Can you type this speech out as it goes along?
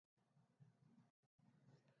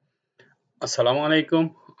আসসালামু আলাইকুম।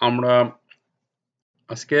 আমরা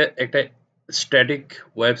আজকে একটা স্ট্যাটিক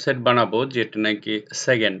ওয়েবসাইট বানাবো যেটা নাকি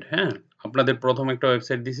সেকেন্ড, হ্যাঁ? আপনাদের ১ম একটা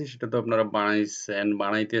ওয়েবসাইট দিছি সেটা তো আপনারা বানাইছেন,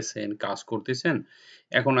 বানাইতেছেন, কাজ করতেছেন।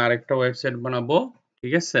 এখন আরেকটা ওয়েবসাইট বানাবো।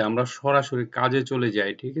 ঠিক আছে? আমরা সরাসরি কাজে চলে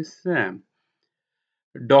যাই। ঠিক আছে?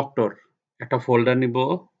 ডক্টর একটা ফোল্ডার নিবো।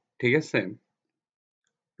 ঠিক আছে?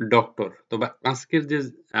 ডক্টর। তবে আজকের যে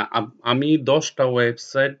আমি ১০ টা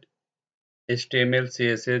ওয়েবসাইট HTML,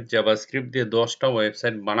 CSS, JavaScript দিয়ে ১০ টা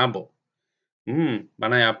ওয়েবসাইট বানাবো। হুম,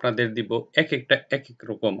 বানায় আপনাদের দিব। একেকটা একেক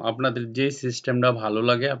রকম। আপনাদের যে সিস্টেমটা ভালো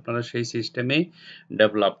লাগে আপনারা সেই সিস্টেমেই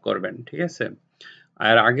ডেভেলপ করবেন। ঠিক আছে?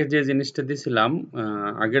 আর আগে যে জিনিসটা দিছিলাম,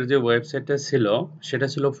 আগের যে ওয়েবসাইটটা ছিল সেটা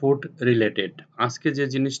ছিল ফুড রিলেটেড। আজকে যে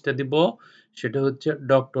জিনিসটা দিব সেটা হচ্ছে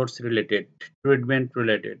ডক্টরস রিলেটেড, ট্রিটমেন্ট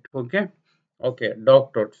রিলেটেড। ওকে? ওকে,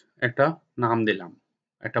 ডক্টরস একটা নাম দিলাম।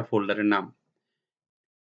 একটা ফোল্ডারের নাম।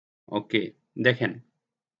 ওকে, দেখেন।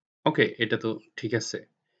 ওকে, এটা তো ঠিক আছে।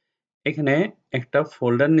 এখানে একটা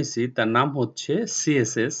ফোল্ডার নিছি তার নাম হচ্ছে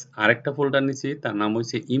CSS, আরেকটা ফোল্ডার নিছি তার নাম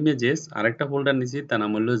হচ্ছে ইমেজেস, আরেকটা ফোল্ডার নিছি তার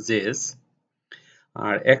নাম হলো জেএস,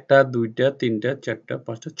 আর একটা দুইটা তিনটা চারটা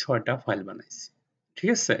পাঁচটা ছয়টা ফাইল বানাইছি। ঠিক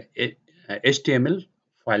আছে? HTML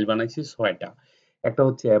ফাইল বানাইছি ছয়টা। একটা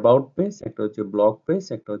হচ্ছে অ্যাবাউট পেজ, একটা হচ্ছে ব্লগ পেজ,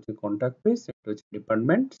 একটা হচ্ছে কন্টাক্ট পেজ, একটা হচ্ছে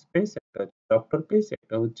ডিপার্টমেন্ট পেজ, একটা হচ্ছে ডক্টর পেজ,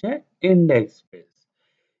 একটা হচ্ছে ইন্ডেক্স পেজ।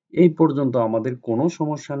 এই পর্যন্ত আমাদের কোনো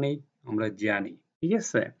সমস্যা নেই, আমরা জানি। ঠিক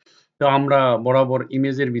আছে? তো আমরা বরাবর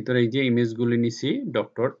ইমেজের ভিতরে এই যে ইমেজগুলি নিছি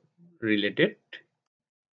ডক্টর রিলেটেড,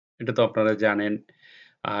 এটা তো আপনারা জানেন।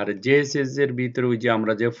 আর জেএসএস এর ভিতরে ওই যে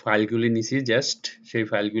আমরা যে ফাইলগুলি নিছি জাস্ট সেই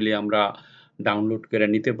ফাইলগুলি আমরা ডাউনলোড করে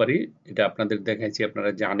নিতে পারি। এটা আপনাদের দেখাইছি,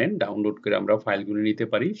 আপনারা জানেন। ডাউনলোড করে আমরা ফাইলগুলি নিতে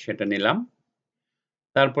পারি, সেটা নিলাম।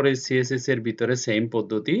 তারপরে সিএসএস এর ভিতরে সেম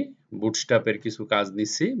পদ্ধতি, বুটস্ট্র্যাপ এর কিছু কাজ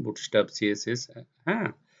নিচ্ছি, বুটস্ট্র্যাপ সিএসএস, হ্যাঁ?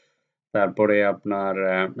 তারপরে আপনার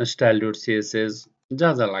style.css, যা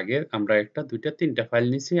যা লাগে আমরা একটা দুইটা তিনটা ফাইল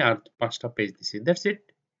নিছি আর 5টা পেজ দিছি, দ্যাটস ইট।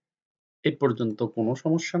 এই পর্যন্ত কোনো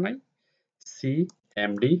সমস্যা নাই।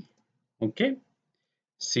 সিএমডি, ওকে,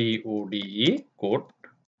 CODE কোড,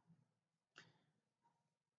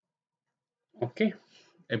 ওকে।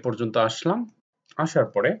 এ পর্যন্ত আসলাম। আসার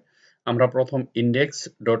পরে আমরা প্রথম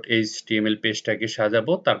index.html পেজটাকে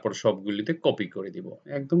সাজাবো, তারপর সবগুলিতে কপি করে দিব।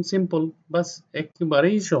 একদম সিম্পল, বাস,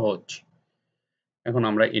 একেবারেই সহজ। এখন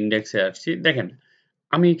আমরা ইন্ডেক্সে আসছি। দেখেন,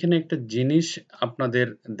 আমি এখানে একটা জিনিস আপনাদের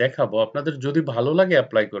দেখাবো। আপনাদের যদি ভালো লাগে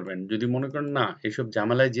এপ্লাই করবেন। যদি মনে করেন না এসব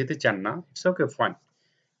ঝামেলায় যেতে চান না, it's okay, fine,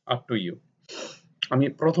 up to you. আমি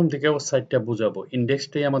প্রথম থেকে সাইটটা বুঝাবো।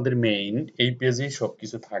 ইন্ডেক্সটাই আমাদের মেইন, এই পেজেই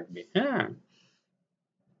সবকিছু থাকবে, হ্যাঁ?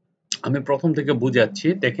 আমি প্রথম থেকে বুঝাচ্ছি।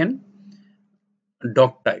 দেখেন,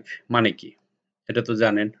 ডক টাইপ মানে কি? এটা তো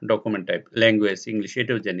জানেন। ডকুমেন্ট টাইপ, ল্যাঙ্গুয়েজ ইংলিশ,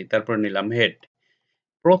 এটাও জানি। তারপর নিলাম হেড।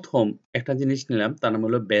 প্রথম একটা জিনিস নিলাম, তার নাম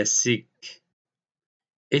হলো বেসিক।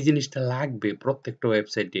 এই জিনিসটা লাগবে প্রত্যেকটা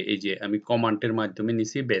ওয়েবসাইটে। এই যে আমি কমান্ডের মাধ্যমে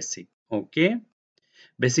নিছি বেসিক। ওকে?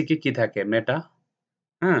 বেসিকে কি থাকে? মেটা,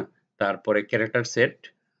 হ্যাঁ? তারপরে ক্যারেক্টার সেট,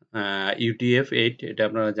 UTF-8, এটা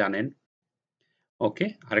আপনারা জানেন। ওকে?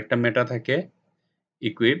 আরেকটা মেটা থাকে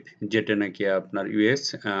ইকুইপ, যেটা নাকি আপনার US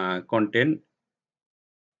কন্টেন্ট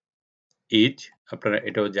ইচ, আপনারা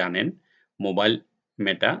এটাও জানেন। মোবাইল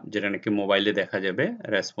মেটা, যেটা নাকি মোবাইলে দেখা যাবে।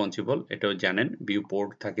 রেসপন্সিবল, এটাও জানেন। ভিউ পোর্ট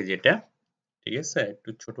থাকে যেটা। ঠিক আছে? একটু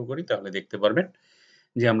ছোট করি তাহলে দেখতে পারবেন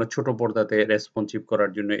যে আমরা ছোট পর্দাতে রেসপন্সিভ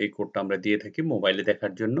করার জন্য এই কোডটা আমরা দিয়ে থাকি মোবাইলে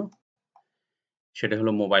দেখার জন্য। সেটা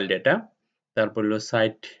হলো মোবাইল ডেটা। তারপর হলো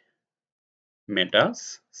সাইট মেটাস।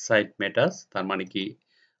 সাইট মেটাস তার মানে কি?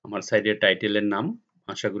 আমার সাইটের টাইটেলের নাম।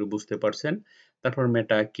 আশা করি বুঝতে পারছেন। তারপর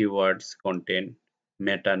মেটা কিওয়ার্ডস, কন্টেন্ট,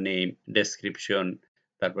 মেটা নেম, ডেসক্রিপশন,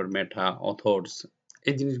 তারপর মেটা অথর্স।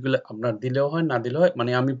 এই জিনিসগুলো আপনার দিলেও হয়, না দিলেও হয়।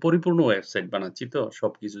 মানে আমি পরিপূর্ণ ওয়েবসাইট বানাচ্ছি তো,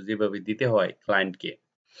 সবকিছু যেভাবে দিতে হয় ক্লায়েন্টকে।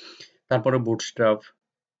 তারপরে বুটস্ট্র্যাপ,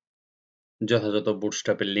 যথাযথ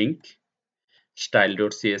বুটস্ট্র্যাপের লিঙ্ক,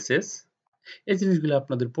 style.css, এই জিনিসগুলো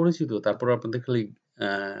আপনাদের পরিচিত। তারপর আপনাদের খালি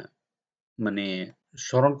মানে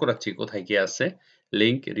স্মরণ করাচ্ছি কোথায় কি আছে।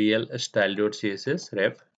 লিঙ্ক, রিয়েল, style.css,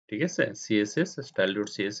 রেফ, ঠিক আছে? CSS,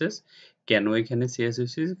 style.css। কেন এখানে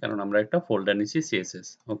CSS? কারণ আমরা একটা ফোল্ডার নিছি CSS,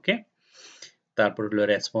 ওকে? তারপর হলো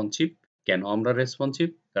রেসপন্সিভ। কেন আমরা রেসপন্সিভ?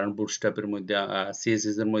 কারণ বুটস্ট্র্যাপের মধ্যে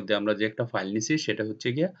CSS এর মধ্যে আমরা যে একটা ফাইল নিছি সেটা হচ্ছে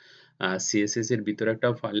গিয়া CSS এর ভিতরে একটা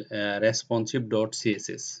ফাইল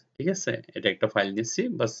responsive.css, ঠিক আছে? এটা একটা ফাইল নিচ্ছি,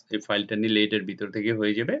 বাস এই ফাইলটা নিলে এটার ভিতর থেকে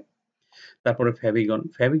হয়ে যাবে। তারপরে ফেভিগন।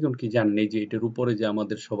 ফেভিগন কি জানেন? এই যে এটার উপরে যে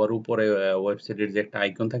আমাদের সবার উপরে ওয়েবসাইটের যে একটা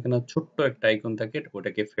আইকন থাকে না? ছোট্ট একটা আইকন থাকে,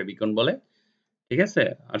 ওটাকে ফেভিকন বলে। ঠিক আছে?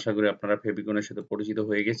 আশা করি আপনারা ফেভিকনের সাথে পরিচিত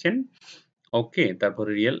হয়ে গেছেন। ওকে,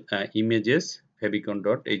 তারপরে রিয়েল ইমেজেস ফেভিকন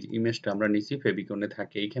ডট, এই যে ইমেজটা আমরা নিছি ফেভিকনে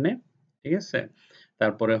থাকে এইখানে। ঠিক আছে?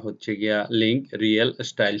 তারপরে হচ্ছে গিয়া লিঙ্ক রিয়েল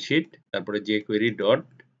স্টাইল শিট, তারপরে jQuery ডট,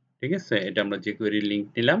 ঠিক আছে? এটা আমরা jQuery লিঙ্ক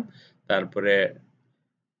নিলাম। তারপরে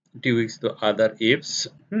Twix তো আদার ইফস,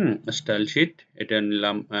 স্টাইল শিট এটা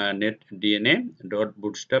নিলাম নেট ডিএনএ ডট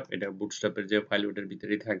বুটস্ট্র্যাপ, এটা বুটস্ট্র্যাপের যে ফাইল ওটার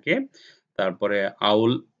ভিতরেই থাকে। তারপরে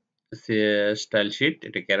আউল স্টাইল শিট,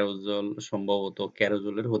 এটা ক্যারোজল, সম্ভবত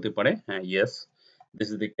ক্যারোজলের হতে পারে। হ্যাঁ, yes, this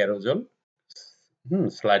is the carousel.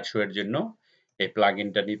 Slide show এর জন্য এই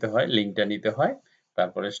প্লাগইনটা নিতে হয়, লিঙ্কটা নিতে হয়।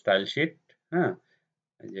 তারপরে স্টাইল শিট, হ্যাঁ,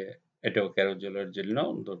 এই যে এটাও ক্যারোজেলের জন্য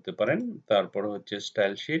ধরতে পারেন। তারপরে হচ্ছে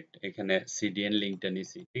স্টাইল শিট, এখানে সিডিএন লিঙ্কটা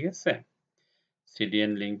নিছি, ঠিক আছে?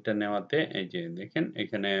 সিডিএন লিঙ্কটা নেওয়াতে এই যে দেখেন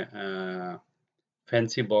এখানে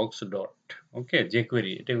ফ্যান্সি বক্স ডট, ওকে,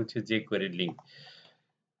 jQuery, এটা হচ্ছে jQuery লিঙ্ক।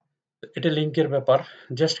 এটা লিঙ্কের ব্যাপার,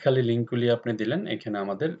 জাস্ট খালি লিঙ্কগুলি আপনি দিলেন, এখানে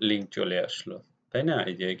আমাদের লিঙ্ক চলে আসলো, তাই না?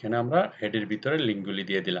 এই যে এখানে আমরা হেডের ভিতরে লিঙ্কগুলি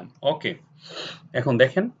দিয়ে দিলাম, ওকে। এখন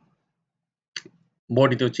দেখেন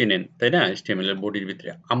বডি তো চিনেন, তাই না? HTML এর বডির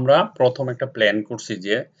ভিতরে আমরা প্রথম একটা প্ল্যান করছি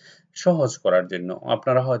যে সহজ করার জন্য।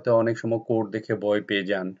 আপনারা হয়তো অনেক সময় কোড দেখে ভয় পেয়ে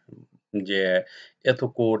যান যে এত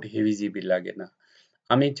কোড হেভি-জিবি লাগে না।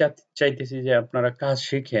 আমি চাইতেছি যে আপনারা কাজ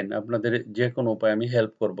শিখেন, আপনাদের যেকোনো উপায়ে আমি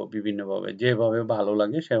হেল্প করব বিভিন্নভাবে। যেভাবে ভালো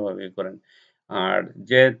লাগে সেভাবেই করেন। আর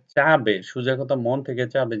যে চাবে, সোজা কথা মন থেকে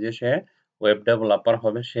চাবে যে সে ওয়েব ডেভেলপার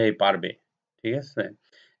হবে, সেই পারবে। ঠিক আছে?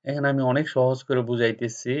 এখানে আমি অনেক সহজ করে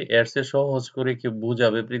বুঝাইতেছি। এর চেয়ে সহজ করে কেউ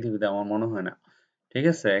বুঝাবে পৃথিবীতে আমার মনে হয় না। ঠিক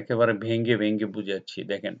আছে? একেবারে ভেঙে বুঝাচ্ছি।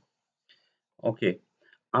 দেখেন। ওকে।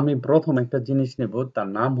 আমি প্রথম একটা জিনিস নেব, তার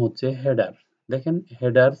নাম হচ্ছে হেডার। দেখেন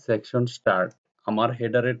হেডার সেকশন স্টার্ট। আমার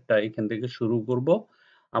হেডারেরটা এখান থেকে শুরু করব,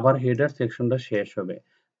 আবার হেডার সেকশনটা শেষ হবে।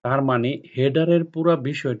 তার মানে হেডারের পুরো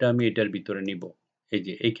বিষয়টা আমি এটার ভিতরে নিব। এই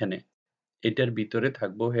যে এইখানে এটার ভিতরে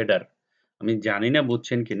থাকবো হেডার। আমি জানি না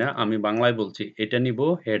বুঝছেন কিনা, আমি বাংলায় বলছি, এটা নিব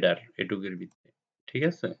হেডার এটুকুর ভিতরে। ঠিক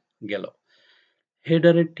আছে? গেল।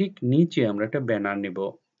 হেডারের ঠিক নিচে আমরা একটা ব্যানার নিব।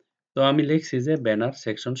 তো আমি লিখছি যে ব্যানার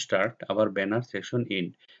সেকশন স্টার্ট, আবার ব্যানার সেকশন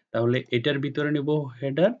এন্ড। তাহলে এটার ভিতরে নিব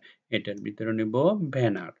হেডার, এটার ভিতরে নিব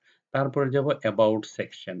ব্যানার। তারপরে যাব অ্যাবাউট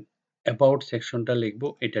সেকশন। অ্যাবাউট সেকশনটা লিখব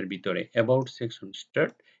এটার ভিতরে। About section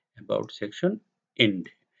start, about section and.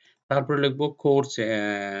 তারপরে লিখব কোর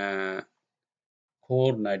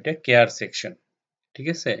না, এটা কেয়ার সেকশন। ঠিক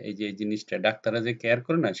আছে? এই যে এই জিনিসটা ডাক্তাররা যে কেয়ার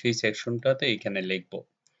করে না, সেই সেকশনটাতে এইখানে লিখব।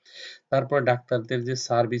 তারপর ডাক্তারদের যে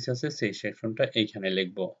সার্ভিস আছে সেই সেকশনটা এইখানে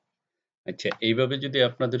লিখব। আচ্ছা, এইভাবে যদি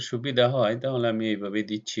আপনাদের সুবিধা হয় তাহলে আমি এইভাবে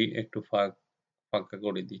দিচ্ছি, একটু ফাঁকা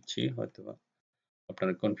করে দিচ্ছি, হয়তোবা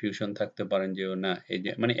আপনার কনফিউশন থাকতে পারেন যে না এই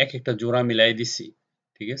যে মানে এক একটা জোড়া মিলাই দিছি,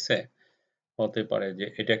 ঠিক আছে? হতে পারে যে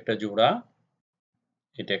এটা একটা জোড়া,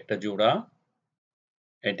 এটা একটা জোড়া,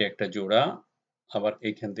 এটা একটা জোড়া, আবার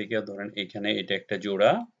এইখান থেকে ধরেন এখানে এটা একটা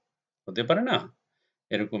জোড়া, হতে পারে না?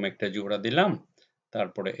 এরকম একটা জোড়া দিলাম।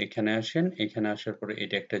 তারপরে এখানে আসেন, এখানে আসার পরে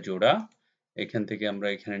এটা একটা জোড়া, এখান থেকে আমরা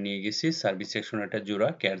এখানে নিয়ে গেছি সার্ভিস সেকশন একটা জোড়া,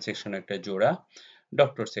 কেয়ার সেকশন একটা জোড়া,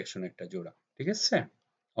 ডক্টর সেকশন একটা জোড়া। ঠিক আছে?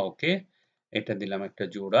 ওকে, এটা দিলাম একটা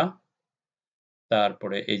জোড়া।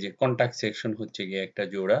 তারপরে এই যে কন্টাক্ট সেকশন হচ্ছে গিয়ে একটা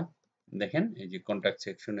জোড়া। দেখেন এই যে কন্টাক্ট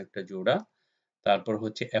সেকশন একটা জোড়া। তারপর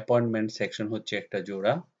হচ্ছে অ্যাপয়েন্টমেন্ট সেকশন হচ্ছে একটা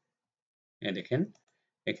জোড়া। এই দেখেন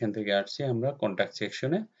এখান থেকে আসছি আমরা কন্টাক্ট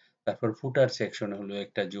সেকশনে। তারপর ফুটার সেকশন হলো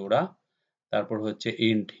একটা জোড়া। তারপর হচ্ছে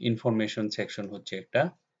ইনফরমেশন সেকশন হচ্ছে একটা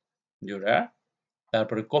জোড়া।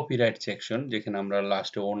 তারপরে কপিরাইট সেকশন, যেখানে আমরা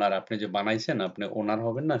লাস্টে ওনার, আপনি যে বানাইছেন আপনি ওনার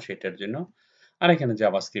হবেন না সেটার জন্য। আর এখানে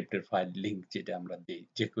জাভাস্ক্রিপ্টের ফাইল লিঙ্ক যেটা আমরা দিই,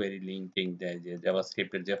 jQuery লিঙ্ক টিঙ্ক দেয়, যে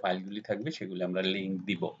জাভাস্ক্রিপ্টের যে ফাইলগুলি থাকবে সেগুলি আমরা লিঙ্ক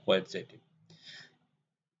দিব ওয়েবসাইটে।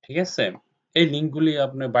 ঠিক আছে? এই লিঙ্কগুলি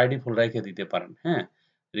আপনি বাই ডিফল্ট রেখে দিতে পারেন, হ্যাঁ?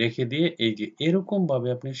 রেখে দিয়ে এই যে এরকম ভাবে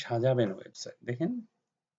আপনি সাজাবেন ওয়েবসাইট। দেখেন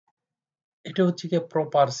এটা হচ্ছে গিয়ে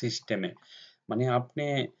প্রপার সিস্টেমে। মানে আপনি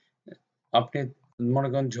আপনি মনে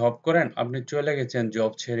করেন জব করেন, আপনি চলে গেছেন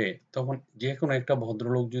জব ছেড়ে, তখন যেকোনো একটা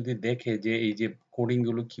ভদ্রলোক যদি দেখে যে এই যে কোডিং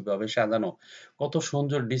গুলো কিভাবে সাজানো, কত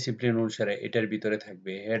সুন্দর ডিসিপ্লিন অনুসারে এটার ভিতরে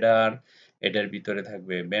থাকবে হেডার, এটার ভিতরে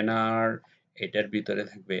থাকবে ব্যানার, এটার ভিতরে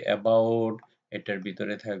থাকবে অ্যাবাউট, এটার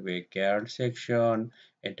ভিতরে থাকবে কেয়ার সেকশন,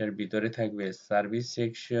 এটার ভিতরে থাকবে সার্ভিস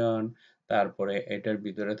সেকশন, তারপরে এটার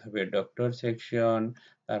ভিতরে থাকবে ডক্টর সেকশন,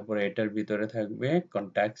 তারপরে এটার ভিতরে থাকবে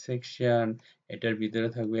কন্ট্যাক্ট সেকশন, এটার ভিতরে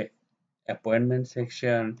থাকবে অ্যাপয়েন্টমেন্ট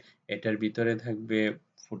সেকশন, এটার ভিতরে থাকবে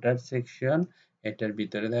ফুটার সেকশন, এটার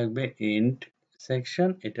ভিতরে থাকবে এন্ড সেকশন,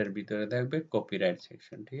 এটার ভিতরে থাকবে কপিরাইট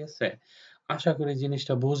সেকশন। ঠিক আছে? আশা করি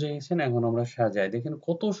জিনিসটা বুঝে গেছেন। এখন আমরা সাজাই। দেখেন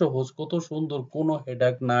কত সহজ, কত সুন্দর, কোনো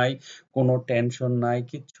হেডাক নাই, কোনো টেনশন নাই,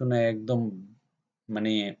 কিচ্ছু নাই, একদম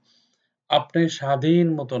মানে আপনি স্বাধীন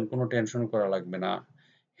মতন, কোনো টেনশন করা লাগবে না।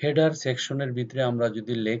 হেডার সেকশনের ভিতরে আমরা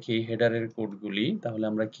যদি লিখি হেডারের কোডগুলি, তাহলে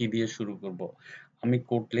আমরা কি দিয়ে শুরু করব? আমি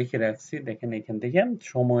কোড লিখে রাখছি, দেখেন এখান থেকে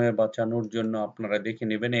সময় বাঁচানোর জন্য আপনারা দেখে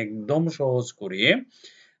নেবেন একদম সহজ করে।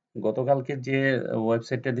 গতকালকে যে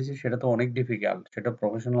ওয়েবসাইটটা দিছি সেটা তো অনেক ডিফিকাল্ট, সেটা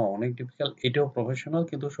প্রফেশনাল অনেক ডিফিকাল্ট, এটাও প্রফেশনাল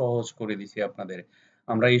কিন্তু সহজ করে দিছি আপনাদের।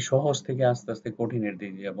 আমরা এই সহজ থেকে আস্তে আস্তে কঠিনের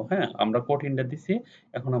দিকে যাব। হ্যাঁ, আমরা কঠিনটা দিছি,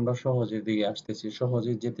 এখন আমরা সহজের দিকে আসতেছি।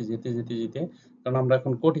 সহজে যেতে যেতে যেতে যেতে, কারণ আমরা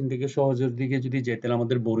এখন কঠিন থেকে সহজের দিকে যদি যাই তাহলে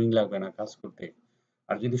আমাদের বোরিং লাগবে না কাজ করতে।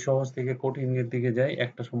 আর যদি সহজ থেকে কঠিনের দিকে যাই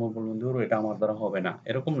একটা সময় বলবেন ধরো এটা আমার দ্বারা হবে না,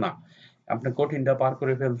 এরকম না। আপনি কঠিনটা পার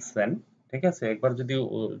করে ফেলছেন, ঠিক আছে, একবার যদি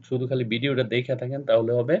শুধু খালি ভিডিওটা দেখে থাকেন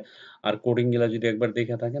তাহলে হবে, আর কোডিং গুলা যদি একবার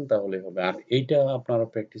দেখে থাকেন তাহলে হবে, আর এইটা আপনারা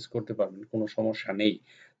প্র্যাকটিস করতে পারবেন, কোনো সমস্যা নেই।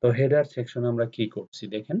 তো হেডার সেকশন আমরা কি করছি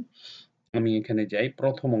দেখেন, আমি এখানে যাই,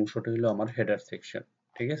 প্রথম অংশটা হলো আমার হেডার সেকশন,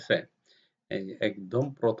 ঠিক আছে। এই যে একদম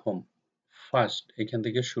প্রথম ফার্স্ট এখান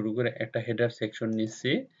থেকে শুরু করে একটা হেডার সেকশন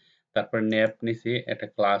নিচ্ছি, তারপর ন্যাপ নিছি, একটা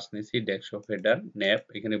ক্লাস নিছি ডেস্কটপ হেডার ন্যাপ,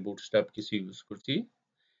 এখানে বুটস্ট্র্যাপ কিছু ইউজ করছি,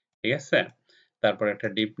 ঠিক আছে। তারপর একটা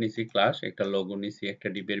ডিপ নিছি ক্লাস, একটা লোগো নিছি একটা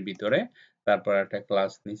ডিপের ভিতরে, তারপর একটা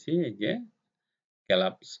ক্লাস নিছি এই যে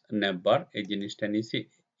ক্যালাপস ন্যাপবার, এই জিনিসটা নিছি।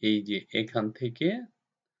 এই যে এখান থেকে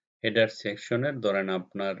হেডার সেকশনের ধরেন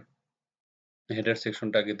আপনার হেডার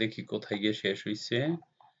সেকশনটাকে দেখি কোথায় গিয়ে শেষ হইছে।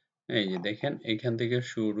 এই যে দেখেন এখান থেকে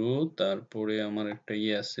শুরু, তারপরে আমার একটা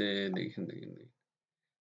ইয়ে আছে, দেখেন দেখেন দেখেন।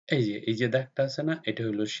 এই যে দাগটা আছে না, এটা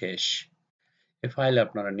হলো শেষ। এই ফাইল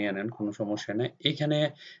আপনারা নিয়ে নেন, কোনো সমস্যা নেই। এখানে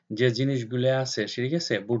যে জিনিসগুলো আছে ঠিক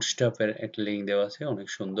আছে, বুটস্ট্র্যাপের একটা লিঙ্ক দেওয়া আছে অনেক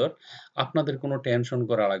সুন্দর, আপনাদের কোনো টেনশন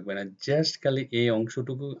করা লাগবে না, জাস্ট খালি এই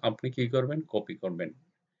অংশটুকু আপনি কি করবেন, কপি করবেন,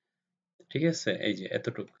 ঠিক আছে। এই যে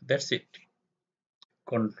এতটুকু, দ্যাটস ইট।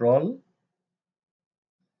 কন্ট্রোল,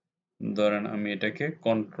 ধরেন আমি এটাকে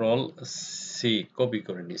কন্ট্রোল সি কপি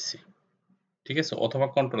করে নিছি, ঠিক আছে, অথবা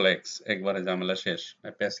কন্ট্রোল এক্স, একবারে ঝামেলা শেষ,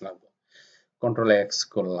 পেজ লাগবে। কন্ট্রোল এক্স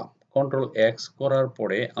করলাম, কন্ট্রোল এক্স করার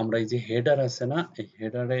পরে আমরা এই যে হেডার আছে না, এই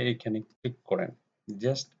হেডারে এখানে ক্লিক করেন,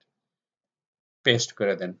 জাস্ট পেস্ট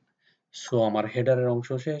করে দেন। সো আমার হেডারের অংশ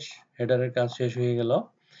শেষ, হেডারের কাজ শেষ হয়ে গেল।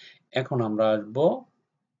 এখন আমরা আসবো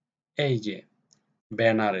এই যে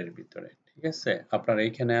ব্যানারের ভিতরে, ঠিক আছে, আপনারা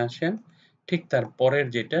এইখানে আসেন, ঠিক তার পরের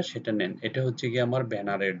যেটা সেটা নেন, এটা হচ্ছে কি আমার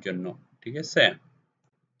ব্যানারের জন্য, ঠিক আছে।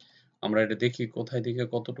 আমরা এটা দেখি কোথায় থেকে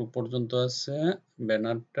কতটুকু পর্যন্ত আছে,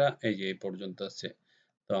 ব্যানারটা এই যে এই পর্যন্ত আছে।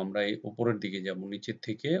 তো আমরা এই উপরের দিকে যাব, নিচের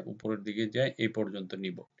থেকে উপরের দিকে যাই, এই পর্যন্ত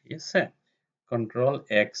নিব, ঠিক আছে। কন্ট্রোল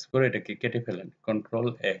এক্স করে এটাকে কেটে ফেলেন, কন্ট্রোল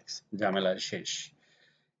এক্স, ঝামেলা শেষ।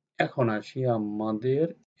 এখন আসি আমাদের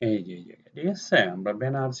এই যে এই জায়গায়, ঠিক আছে, আমরা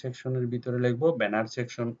ব্যানার সেকশনের ভিতরে লিখবো banner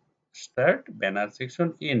section start, banner section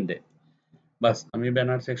and. বাস আমি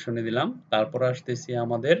ব্যানার সেকশনে দিলাম, তারপর আসতেছি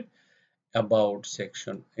আমাদের অ্যাবাউট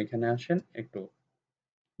সেকশন, এখানে আসেন একটু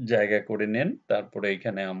জায়গা করে নেন, তারপরে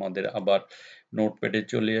এখানে আমাদের আবার নোটপ্যাডে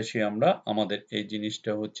চলে আসি আমরা, আমাদের এই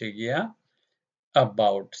জিনিসটা হচ্ছে গিয়া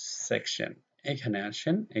অ্যাবাউট সেকশন, এখানে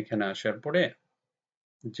আসেন, এখানে আসার পরে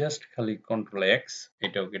জাস্ট খালি কন্ট্রোল এক্স,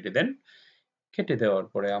 এটাও কেটে দেন। কেটে দেওয়ার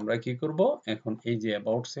পরে আমরা কি করব, এখন এই যে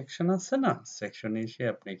অ্যাবাউট সেকশন আছে না, সেকশনে এসে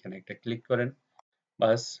আপনি এখানে একটা ক্লিক করেন,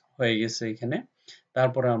 বাস হয়ে গেছে এখানে।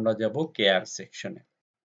 তারপরে আমরা যাব কেয়ার সেকশনে,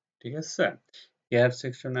 ঠিক আছে। কেয়ার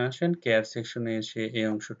সেকশনে আসেন, কেয়ার সেকশনে এসে এই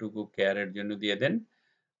অংশটুকু কেয়ারের জন্য দিয়ে দেন।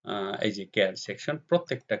 এই যে কেয়ার সেকশন,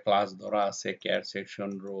 প্রত্যেকটা ক্লাস ধরা আছে, কেয়ার সেকশন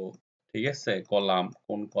রো, ঠিক আছে, কলাম,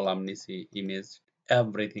 কোন কলাম নিছি, ইমেজ,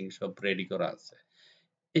 এভরিথিং সব রেডি করা আছে।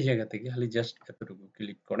 এই জায়গা থেকে খালি জাস্ট এতটুকু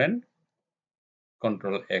ক্লিক করেন,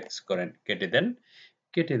 কন্ট্রোল এক্স করেন, কেটে দেন।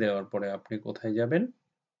 কেটে দেওয়ার পরে আপনি কোথায় যাবেন,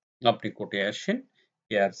 আপনি কোডে আসেন,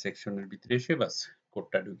 কেয়ার সেকশনের ভিতরে এসে বাস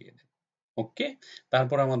কোডটা ঢুকিয়ে দেন, ওকে।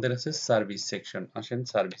 তারপর আমাদের আছে সার্ভিস সেকশন, আসেন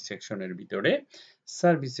সার্ভিস সেকশনের ভিতরে।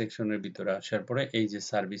 সার্ভিস সেকশনের ভিতরে আসার পরে এই যে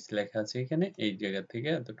সার্ভিস লেখা আছে এখানে, এই জায়গা থেকে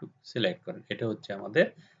এতটুকু সিলেক্ট করেন, এটা হচ্ছে আমাদের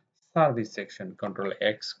সার্ভিস সেকশন। কন্ট্রোল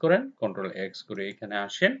এক্স করেন, কন্ট্রোল এক্স করে এখানে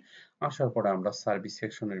আসেন, আসার পরে আমরা সার্ভিস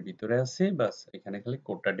সেকশনের ভিতরে আছি, বাস এখানে খালি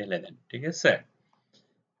কোডটা ঢেলে দেন, ঠিক আছে।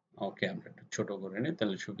 ওকে, আমরা একটু ছোট করে নিই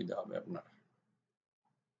তাহলে সুবিধা হবে আপনার,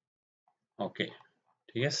 ওকে,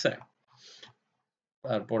 ঠিক আছে।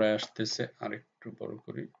 তারপরে আসতেছে আরেকটু বড়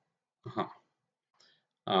করি, হ্যাঁ,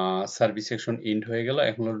 সার্ভিস সেকশন এন্ড হয়ে গেল।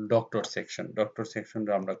 এখন হলো ডক্টর সেকশন, ডক্টর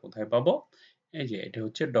সেকশনটা আমরা কোথায় পাবো, এই যে এটা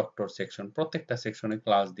হচ্ছে ডক্টর সেকশন, প্রত্যেকটা সেকশনে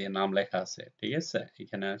ক্লাস দিয়ে নাম লেখা আছে, ঠিক আছে।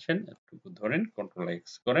 এখানে আসেন, একটু ধরেন, কন্ট্রোল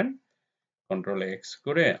এক্স করেন, কন্ট্রোল এক্স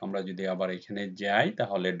করে আমরা যদি আবার এখানে যাই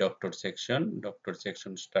তাহলে doctor section, doctor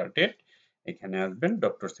section started, এখানে আসবেন,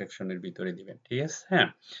 ডক্টর সেকশনের ভিতরে দিবেন, ঠিক আছে। হ্যাঁ,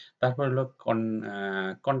 তারপর হলো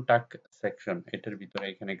কন্টাক্ট সেকশন, এটার ভিতরে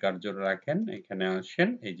এখানে কার্য রাখেন, এখানে আসেন,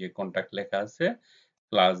 এই যে কন্টাক্ট লেখা আছে,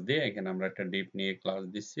 ক্লাস দিয়ে এখানে আমরা একটা ডিপ নিয়ে ক্লাস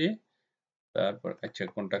দিচ্ছি। তারপর আচ্ছা,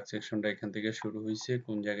 কন্টাক্ট সেকশনটা এখান থেকে শুরু হয়েছে,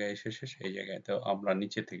 কোন জায়গায় এসে শেষ, এই জায়গায়, তো আমরা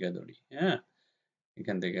নিচে থেকে ধরি, হ্যাঁ,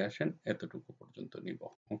 এখান থেকে আসেন এতটুকু পর্যন্ত নিব।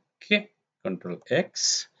 ওকে,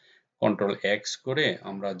 কন্ট্রোল এক্স করে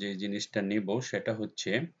আমরা যে জিনিসটা নিব সেটা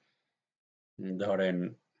হচ্ছে ধরেন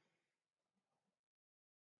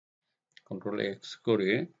কন্ট্রোল এক্স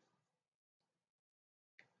করে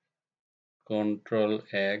কন্ট্রোল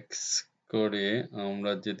এক্স করে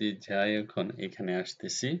আমরা যদি যাই এখন এখানে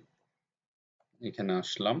আসতেছি, এখানে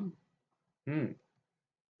আসলাম,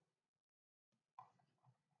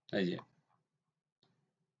 এই যে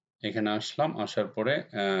এখানে আসলাম, আসার পরে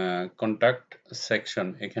কন্টাক্ট সেকশন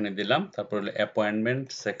এখানে দিলাম, তারপর হলো অ্যাপয়েন্টমেন্ট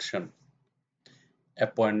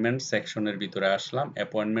সেকশনের ভিতরে আসলাম।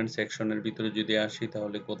 অ্যাপয়েন্টমেন্ট সেকশনের ভিতরে যদি আসি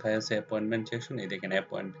তাহলে কোথায় আছে অ্যাপয়েন্টমেন্ট সেকশন? এই দেখেন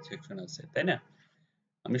অ্যাপয়েন্টমেন্ট সেকশন আছে, তাই না?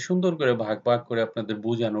 আমি সুন্দর করে ভাগ ভাগ করে আপনাদের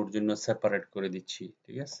বোঝানোর জন্য সেপারেট করে দিচ্ছি,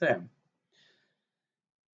 ঠিক আছে?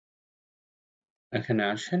 এখানে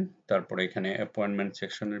আসেন, তারপরে এখানে অ্যাপয়েন্টমেন্ট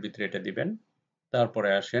সেকশনের ভিতরে এটা দিবেন। তারপরে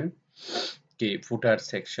আসেন কি ফুটার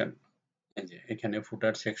সেকশন। এই যে এখানে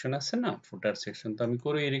ফুটার সেকশন আছে না? ফুটার সেকশন তো আমি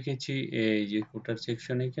করেই রেখেছি। এই যে ফুটার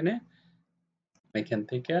সেকশন এখান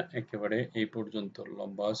থেকে একেবারে এই পর্যন্ত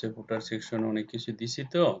লম্বা আছে ফুটার সেকশন, অনেক কিছু দিছি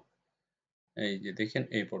তো। এই যে দেখেন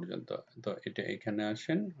এই পর্যন্ত। তো এটা এখানে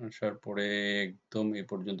আসেন, আসার পরে একদম এই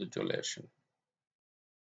পর্যন্ত চলে আসেন।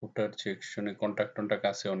 ফুটার সেকশনে কন্টাক্ট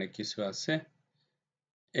আছে, অনেক কিছু আছে।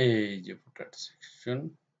 এই যে ফুটার সেকশন,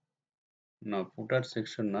 না ফুটার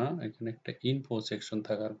সেকশন না, এখানে একটা ইনফো সেকশন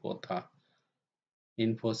থাকার কথা।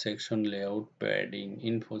 Info section layout padding,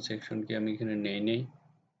 info section কি আমি এখানে নেই?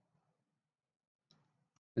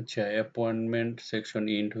 আচ্ছা, অ্যাপয়েন্টমেন্ট সেকশন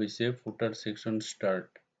ইন্ট হইছে, ফুটার সেকশন স্টার্ট।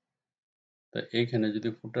 তা এখানে যদি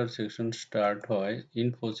ফুটার সেকশন স্টার্ট হয়,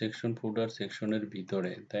 ইনফো সেকশন ফুটার সেকশনের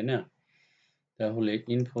ভিতরে, তাই না? তাহলে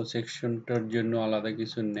ইনফো সেকশনটার জন্য আলাদা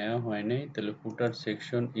কিছু নেওয়া হয় নাই, তাহলে ফুটার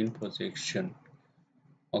সেকশন ইনফো সেকশন।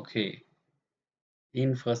 ওকে,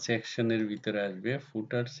 ইনফো সেকশনের ভিতরে আসবে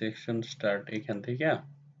ফুটার সেকশন স্টার্ট এখান থেকে,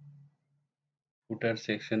 ফুটার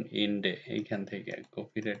সেকশন এন্ডে এইখান থেকে,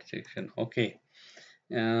 কপিরাইট সেকশন। ওকে,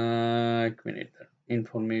 এক মিনিট,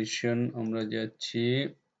 ইনফরমেশন আমরা যাচ্ছি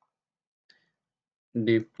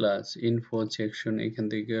ডিপ ক্লাস, ইনফো সেকশন এখান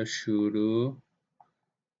থেকে শুরু,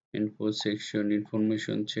 ইনফো সেকশন,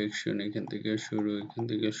 ইনফরমেশন সেকশন এখান থেকে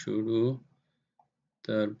শুরু,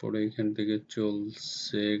 তারপরে এখান থেকে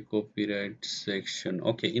চলছে কপিরাইট সেকশন।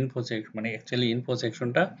 ওকে, ইনফো সেকশন মানে অ্যাকচুয়ালি ইনফো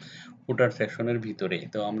সেকশনটা ফুটার সেকশনের ভিতরে।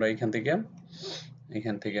 তো আমরা এখান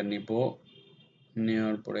থেকে নিব,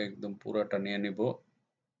 নেওয়ার পরে একদম পুরাটা নিয়ে নিব।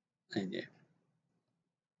 এই যে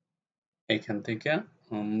এখান থেকে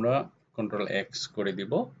আমরা কন্ট্রোল এক্স করে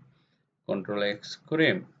দিব, কন্ট্রোল এক্স করে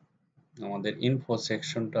আমাদের ইনফো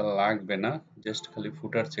সেকশনটা লাগবে না, জাস্ট খালি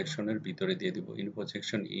ফুটার সেকশনের ভিতরে দিয়ে দিব। ইনফো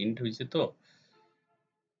সেকশন ইন্ট হয়েছে তো,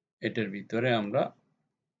 এটার ভিতরে আমরা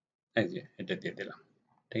এই যে এটা দিয়ে দিলাম,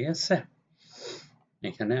 ঠিক আছে?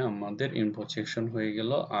 এখানে আমাদের ইনফো সেকশন হয়ে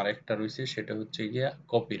গেল। আর একটা রয়েছে সেটা হচ্ছে গিয়া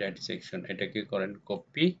কপিরাইট সেকশন। এটাকে করেন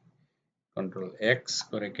কপি, কন্ট্রোল এক্স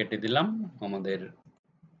করে কেটে দিলাম। আমাদের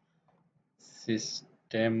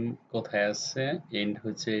সিস্টেম কোথায় আছে, এন্ড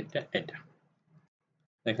হচ্ছে এটা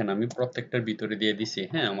দেখেন আমি প্রত্যেকটার ভিতরে দিয়ে দিছি।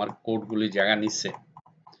 হ্যাঁ, আমার কোডগুলি জায়গা নিচ্ছে,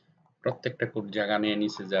 প্রত্যেকটা কোড জায়গা নিয়ে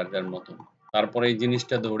নিছে যার যার মতন। তারপরে এই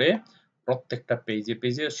জিনিসটা ধরে প্রত্যেকটা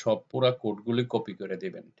পেজে সব পুরা কোডগুলি কপি করে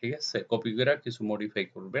দিবেন, ঠিক আছে? কপি করে কিছু মডিফাই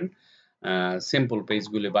করবেন, সিম্পল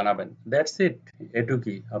পেজগুলি বানাবেন, দ্যাটস ইট।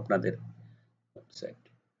 এটুকুই আপনাদের ওয়েবসাইট।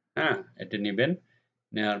 হ্যাঁ, এটা নিবেন,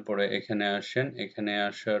 নেওয়ার পরে এখানে আসেন, এখানে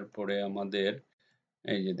আসার পরে আমাদের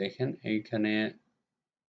এই যে দেখেন এইখানে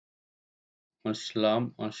আসলাম,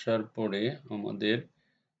 আসার পরে আমাদের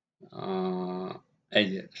এই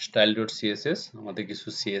যে style.css, আমাদের কিছু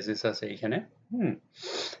css আছে এখানে।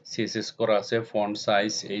 css করা আছে, ফন্ট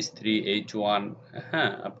সাইজ h3 h1।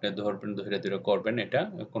 হ্যাঁ, আপনি ধরবেন, ধরে ধরে করবেন, এটা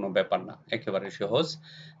কোনো ব্যাপার না, একেবারে সহজ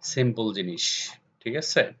সিম্পল জিনিস, ঠিক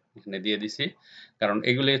আছে? এখানে দিয়ে দিছি, কারণ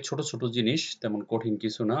এগুলো ছোট ছোট জিনিস, তেমন কঠিন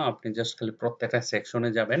কিছু না। আপনি জাস্ট খালি প্রত্যেকটা সেকশনে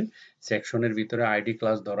যাবেন, সেকশনের ভিতরে আইডি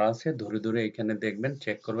ক্লাস ধরা আছে, ধরে ধরে এখানে দেখবেন,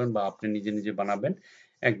 চেক করবেন, বা আপনি নিজে নিজে বানাবেন,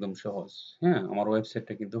 একদম সহজ। হ্যাঁ, আমার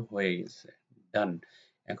ওয়েবসাইটটা কিন্তু হয়ে গেছে, ডান।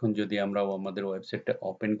 এখন যদি আমরা আমাদের ওয়েবসাইটটা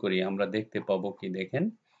ওপেন করি, আমরা দেখতে পাবো কি দেখেন,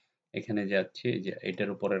 এখানে যাচ্ছি, যে এটার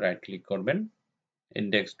উপরে রাইট ক্লিক করবেন,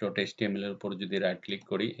 index.html এর উপর যদি রাইট ক্লিক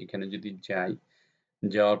করি, এখানে যদি যাই,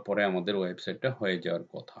 যাওয়ার পরে আমাদের ওয়েবসাইটটা হয়ে যাওয়ার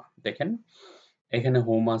কথা। দেখেন এখানে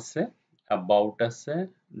হোম আছে, অ্যাবাউট আছে,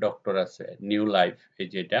 ডক্টর আছে, নিউ লাইফ, এই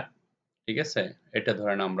যে এটা, ঠিক আছে? এটা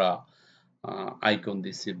ধরেন আমরা আইকন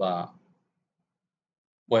দিচ্ছি, বা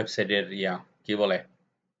ওয়েবসাইটের কি বলে,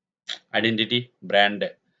 আইডেন্টিটি, ব্র্যান্ড।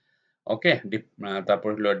 ওকে, তারপর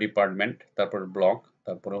হলো ডিপার্টমেন্ট, তারপর ব্লগ,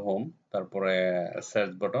 তারপরে হোম, তারপরে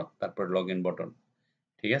সার্চ বাটন, তারপরে লগ ইন বাটন,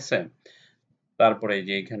 ঠিক আছে? তারপরে এই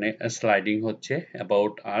যে এখানে স্লাইডিং হচ্ছে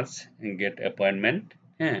অ্যাবাউট আস, গেট অ্যাপয়েন্টমেন্ট।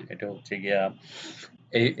 হ্যাঁ, এটা হচ্ছে গিয়া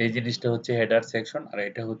এই জিনিসটা হচ্ছে হেডার সেকশন, আর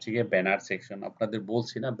এটা হচ্ছে গিয়ে ব্যানার সেকশন। আপনাদের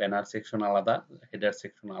বলছি না ব্যানার সেকশন আলাদা, হেডার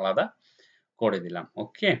সেকশন আলাদা করে দিলাম।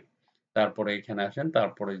 ওকে, তারপরে এখানে আসেন,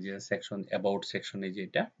 তারপরে যে সেকশন অ্যাবাউট সেকশন, এই যে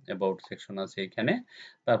এটা অ্যাবাউট সেকশন আছে এখানে,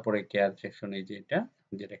 তারপরে কেয়ার সেকশন, এই যে এটা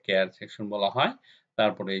যেটা কেয়ার সেকশন বলা হয়,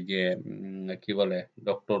 তারপরে এই যে কি বলে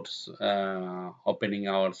doctors opening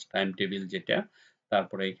hours time table যেটা,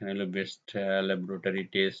 তারপরে এখানে হলো বেস্ট ল্যাবরেটরি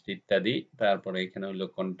টেস্ট ইত্যাদি, তারপরে এখানে হলো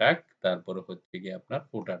কন্টাক্ট, তারপরে হচ্ছে গিয়ে আপনার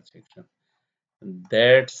ফুটার সেকশন।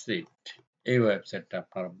 That's it. এই ওয়েবসাইটটা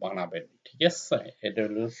আপনারা বানাবেন, ঠিক আছে? এটা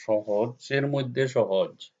হলো সহজের মধ্যে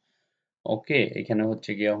সহজ। ওকে, এখানে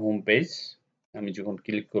হচ্ছে গিয়ে হোম পেজ। আমি যখন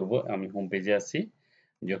ক্লিক করব আমি হোম পেজে আছি।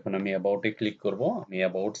 যখন আমি অ্যাবাউটে ক্লিক করব আমি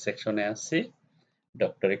অ্যাবাউট সেকশনে আসছি।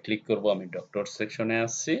 ডক্টরে ক্লিক করব আমি ডক্টর সেকশনে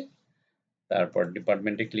আসছি। তারপর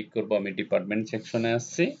ডিপার্টমেন্টে ক্লিক করব আমি ডিপার্টমেন্ট সেকশনে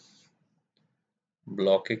আসছি।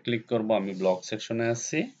 ব্লকে ক্লিক করব আমি ব্লক সেকশনে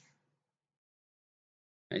আসছি।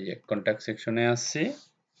 এই যে কন্টাক্ট সেকশনে আসছি।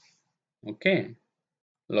 ওকে,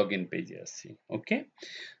 লগইন পেজে আসছি। ওকে,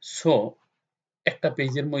 সো একটা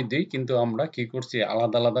পেজের মধ্যেই কিন্তু আমরা কি করছি,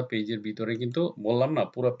 আলাদা আলাদা পেজের ভিতরে কিন্তু বললাম না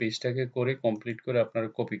পুরো পেজটাকে করে কমপ্লিট করে আপনারা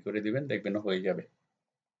কপি করে দিবেন, দেখবেন হয়ে যাবে।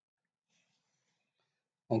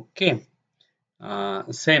 ওকে,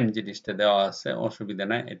 সেম জিনিসটা দেওয়া আছে, অসুবিধা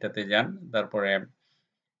নাই, এটাতে যান। তারপরে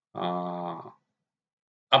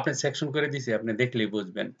আপনি সেকশন করে দিছি, আপনি দেখলেই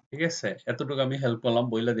বুঝবেন, ঠিক আছে? এতটুকু আমি হেল্প করলাম,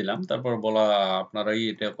 বইলা দিলাম, তারপর বলা আপনারাই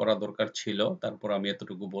এটা করা দরকার ছিল, তারপর আমি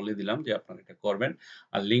এতটুকু বলে দিলাম যে আপনারা এটা করবেন।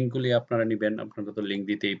 আর লিঙ্কগুলি আপনারা নিবেন, আপনারা তো লিঙ্ক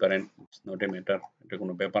দিতেই পারেন, নট এ ম্যাটার, এটা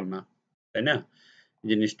কোনো ব্যাপার না, তাই না?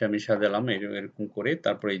 জিনিসটা আমি সাজালাম এরকম করে,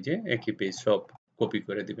 তারপর এই যে একই পেজ সব কপি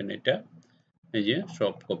করে দিবেন। এটা এই যে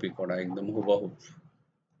সব কপি করা একদম হুবহু,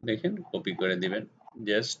 দেখেন কপি করে দিবেন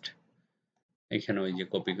জাস্ট এখানে, ওই যে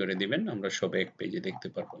কপি করে দিবেন, আমরা সব এক পেজে দেখতে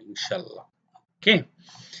পারবো ইনশাল্লাহ। ওকে,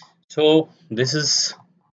 so this is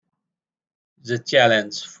the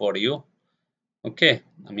challenge for you. ওকে,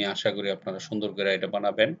 আমি আশা করি আপনারা সুন্দর করে এটা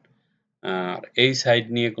বানাবেন। আর এই সাইট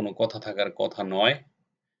নিয়ে কোনো কথা থাকার কথা নয়।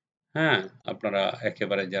 হ্যাঁ, আপনারা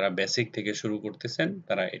একেবারে যারা বেসিক থেকে শুরু করতেছেন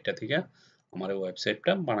তারা এটা থেকে আমার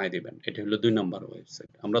ওয়েবসাইটটা বানায় দিবেন। এটা হলো ২ নাম্বার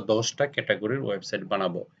ওয়েবসাইট। আমরা ১০ টা ক্যাটেগরির ওয়েবসাইট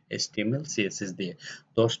বানাবো HTML, CSS দিয়ে।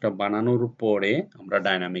 ১০ টা বানানোর পরে আমরা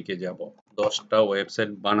ডায়নামিকে যাব। ১০ টা ওয়েবসাইট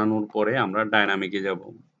বানানোর পরে আমরা ডায়নামিকে যাব।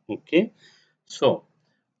 ওকে? সো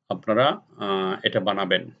আপনারা এটা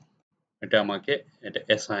বানাবেন। এটা আমাকে, এটা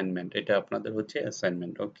অ্যাসাইনমেন্ট। এটা আপনাদের হচ্ছে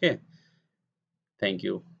assignment. Okay? Thank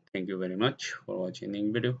you. Thank you very much for watching the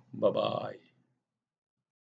video. Bye bye.